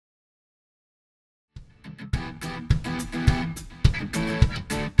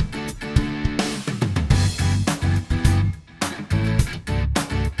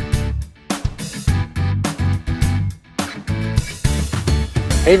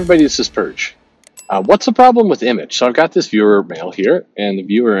Hey everybody, this is Perch. What's the problem with image? So I've got this viewer mail here, and the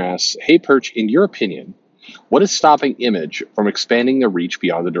viewer asks, hey Perch, in your opinion, what is stopping image from expanding their reach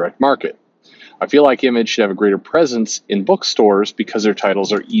beyond the direct market? I feel like image should have a greater presence in bookstores because their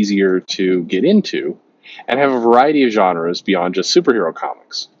titles are easier to get into and have a variety of genres beyond just superhero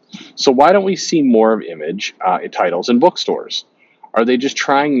comics. So why don't we see more of image titles in bookstores? Are they just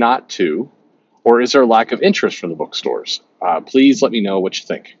trying not to, or is there a lack of interest from the bookstores? Please let me know what you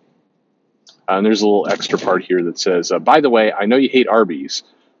think. And there's a little extra part here that says, by the way, I know you hate Arby's,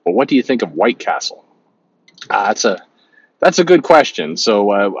 but what do you think of White Castle? That's a good question.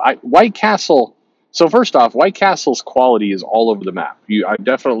 So White Castle. So first off, White Castle's quality is all over the map. I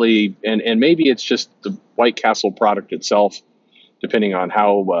definitely, and maybe it's just the White Castle product itself, depending on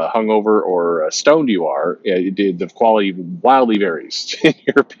how hungover or stoned you are. The quality wildly varies, in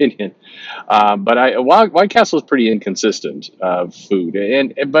your opinion. But White Castle is pretty inconsistent food,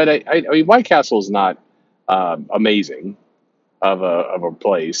 but I mean White Castle is not amazing of a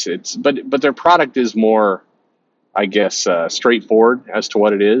place. But their product is more, I guess, straightforward as to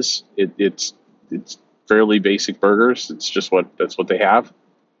what it is. It's fairly basic burgers. That's what they have.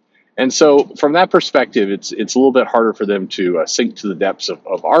 And so from that perspective, it's a little bit harder for them to sink to the depths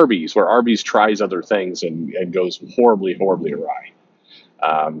of Arby's, where Arby's tries other things and goes horribly awry.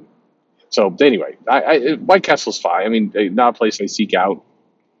 So anyway, White Castle's fine. I mean, not a place I seek out.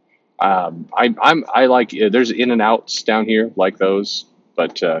 I like, there's In-N-Outs down here like those.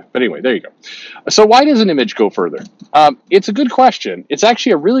 But anyway, there you go. So why doesn't image go further? It's a good question. It's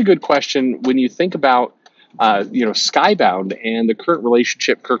actually a really good question when you think about Skybound and the current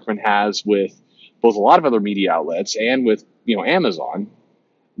relationship Kirkman has with both a lot of other media outlets and with Amazon.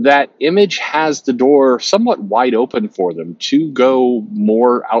 That image has the door somewhat wide open for them to go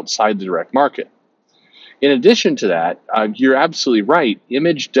more outside the direct market. In addition to that, you're absolutely right.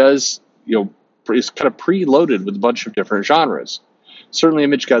 Image does is kind of preloaded with a bunch of different genres. Certainly,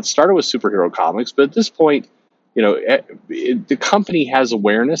 Image got started with superhero comics, but at this point, the company has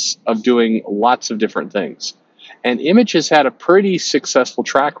awareness of doing lots of different things. And Image has had a pretty successful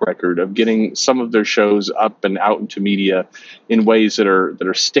track record of getting some of their shows up and out into media in ways that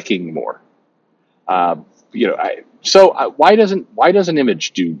are sticking more. So why doesn't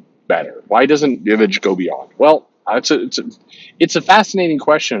Image do better? Why doesn't Image go beyond? Well, it's a fascinating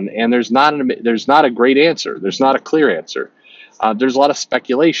question, and there's not a great answer. There's not a clear answer. There's a lot of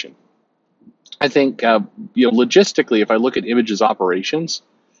speculation. I think, logistically, if I look at Image's operations,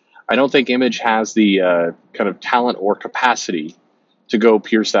 I don't think Image has the kind of talent or capacity to go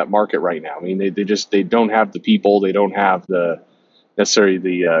pierce that market right now. I mean, they don't have the people, they don't have necessarily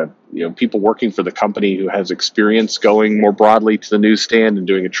the people working for the company who has experience going more broadly to the newsstand and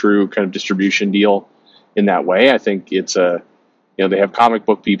doing a true kind of distribution deal in that way. I think it's they have comic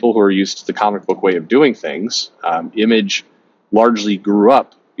book people who are used to the comic book way of doing things. Image largely grew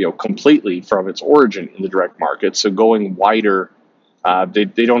up, completely from its origin in the direct market. So going wider, they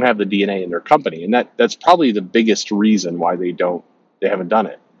don't have the DNA in their company, and that's probably the biggest reason why they haven't done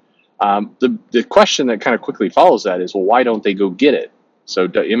it. The question that kind of quickly follows that is, well, why don't they go get it? So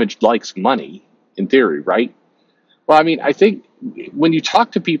Image likes money in theory, right? Well, I mean, I think when you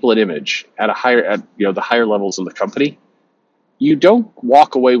talk to people at Image at the higher levels of the company, you don't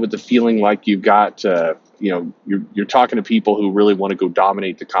walk away with the feeling like you've got, you're talking to people who really want to go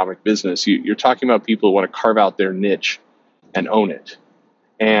dominate the comic business. You're talking about people who want to carve out their niche and own it,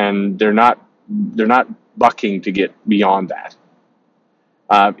 and they're not bucking to get beyond that.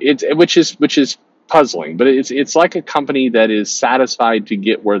 Which is puzzling, but it's like a company that is satisfied to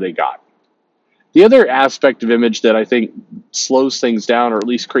get where they got. The other aspect of Image that I think slows things down, or at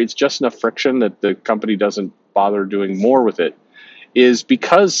least creates just enough friction that the company doesn't bother doing more with it, is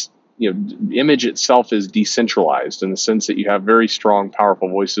because Image itself is decentralized in the sense that you have very strong, powerful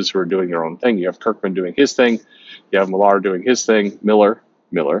voices who are doing their own thing. You have Kirkman doing his thing, you have Millar doing his thing, Miller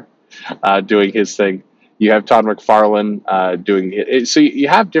doing his thing. You have Todd McFarlane doing it. So you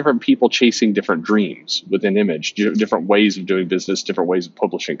have different people chasing different dreams within Image, different ways of doing business, different ways of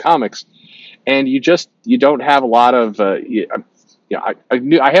publishing comics, and you don't have a lot of. I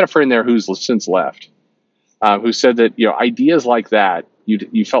had a friend there who's since left, who said that ideas like that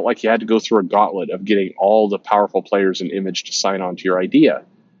you felt like you had to go through a gauntlet of getting all the powerful players in Image to sign on to your idea,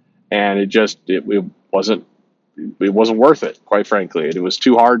 and it wasn't worth it, quite frankly. And it was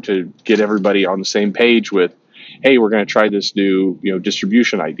too hard to get everybody on the same page with, hey, we're going to try this new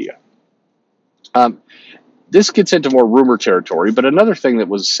distribution idea. This gets into more rumor territory, but another thing that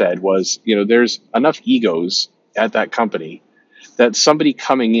was said was, there's enough egos at that company that somebody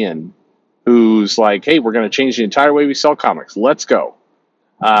coming in who's like, hey, we're going to change the entire way we sell comics. Let's go.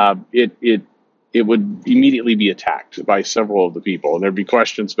 It would immediately be attacked by several of the people, and there'd be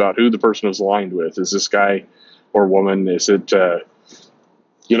questions about who the person was aligned with. Is this guy or woman? Is it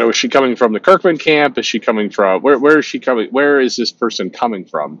is she coming from the Kirkman camp? Is she coming from where is she coming? Where is this person coming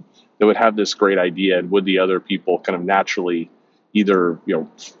from that would have this great idea? And would the other people kind of naturally either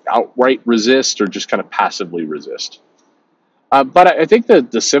outright resist or just kind of passively resist? But I think that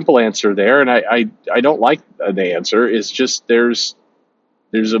the simple answer there, and I don't like the answer, is just there's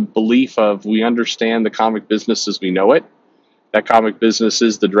a belief of we understand the comic business as we know it. That comic business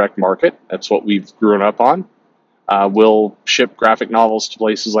is the direct market. That's what we've grown up on. We'll ship graphic novels to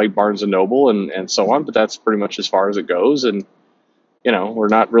places like Barnes and Noble and so on, but that's pretty much as far as it goes. And we're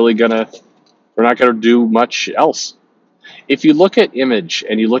not gonna do much else. If you look at Image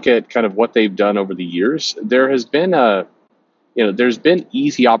and you look at kind of what they've done over the years, there's been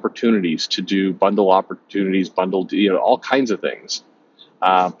easy opportunities to do bundle opportunities, bundled, all kinds of things.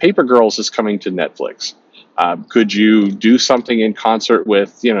 Paper Girls is coming to Netflix. Could you do something in concert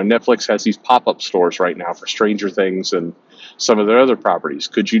with, Netflix has these pop-up stores right now for Stranger Things and some of their other properties.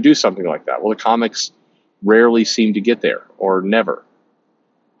 Could you do something like that? Well, the comics rarely seem to get there, or never.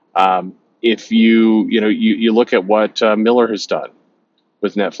 If you look at what Miller has done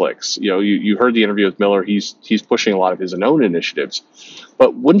with Netflix, you heard the interview with Miller. He's pushing a lot of his own initiatives.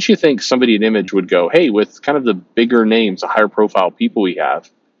 But wouldn't you think somebody at Image would go, hey, with kind of the bigger names, the higher profile people we have,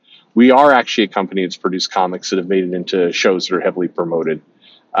 we are actually a company that's produced comics that have made it into shows that are heavily promoted.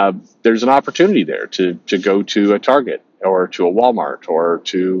 There's an opportunity there to go to a Target or to a Walmart or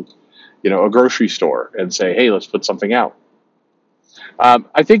to a grocery store and say, hey, let's put something out.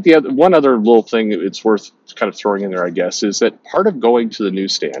 I think one other little thing it's worth kind of throwing in there, I guess, is that part of going to the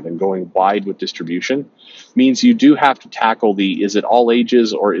newsstand and going wide with distribution means you do have to tackle the is it all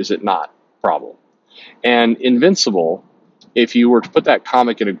ages or is it not problem. And Invincible, if you were to put that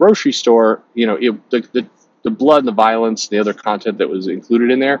comic in a grocery store, the blood and the violence, and the other content that was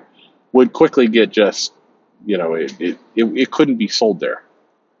included in there would quickly get just, it couldn't be sold there.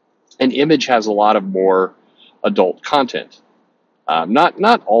 And Image has a lot of more adult content.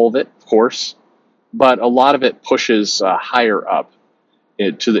 Not all of it, of course, but a lot of it pushes higher up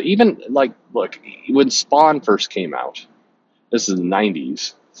to the, even like, look, when Spawn first came out, this is the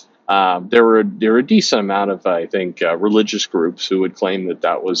 90s, there were a decent amount of, I think, religious groups who would claim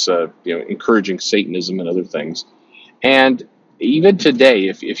that was, encouraging Satanism and other things. And even today,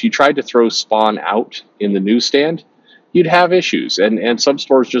 if you tried to throw Spawn out in the newsstand, you'd have issues, and some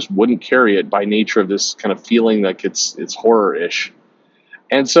stores just wouldn't carry it by nature of this kind of feeling like it's horror-ish.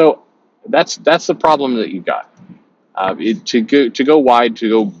 And so that's the problem that you got. To go wide,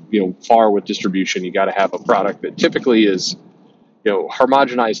 to go far with distribution, you got to have a product that typically is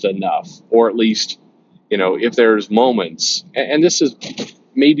homogenized enough, or at least if there's moments, and this is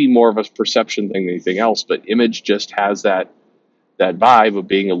maybe more of a perception thing than anything else, but Image just has that vibe of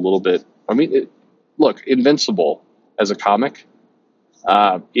being a little bit. I mean, look, Invincible as a comic,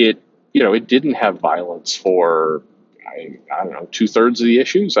 it didn't have violence for I don't know 2/3 of the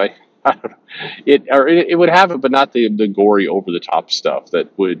issues. I don't know. It would have it, but not the gory over the top stuff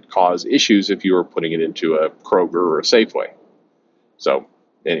that would cause issues if you were putting it into a Kroger or a Safeway. So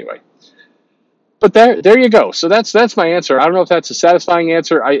anyway, but there you go. So that's my answer. I don't know if that's a satisfying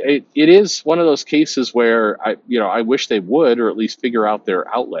answer. It is one of those cases where I wish they would, or at least figure out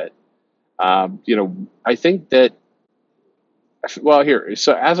their outlet. I think that, well, here,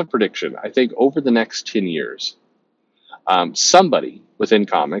 so as a prediction, I think over the next 10 years, somebody within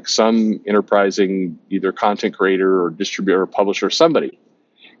comics, some enterprising either content creator or distributor or publisher, somebody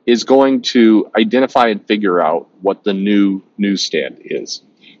is going to identify and figure out what the new newsstand is.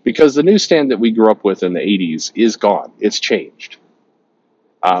 Because the newsstand that we grew up with in the 80s is gone. It's changed.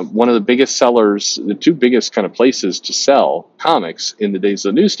 One of the biggest sellers, the two biggest kind of places to sell comics in the days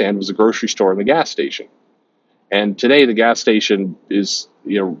of the newsstand was the grocery store and the gas station. And today the gas station is,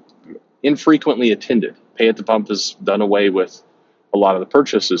 infrequently attended. Pay at the pump is done away with a lot of the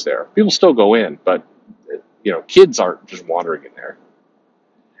purchases there. People still go in, but kids aren't just wandering in there.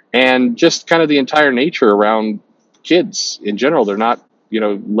 And just kind of the entire nature around kids in general, they're not,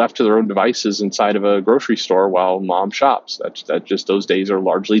 left to their own devices inside of a grocery store while mom shops. That just those days are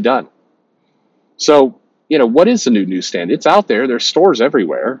largely done. So, what is the new newsstand? It's out there. There's stores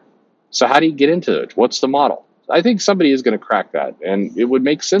everywhere. So how do you get into it? What's the model? I think somebody is going to crack that, and it would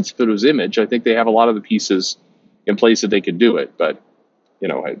make sense if it was Image. I think they have a lot of the pieces in place that they could do it, but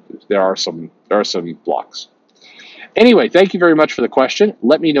there are some blocks. Anyway, thank you very much for the question.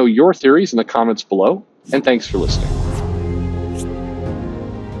 Let me know your theories in the comments below, and thanks for listening.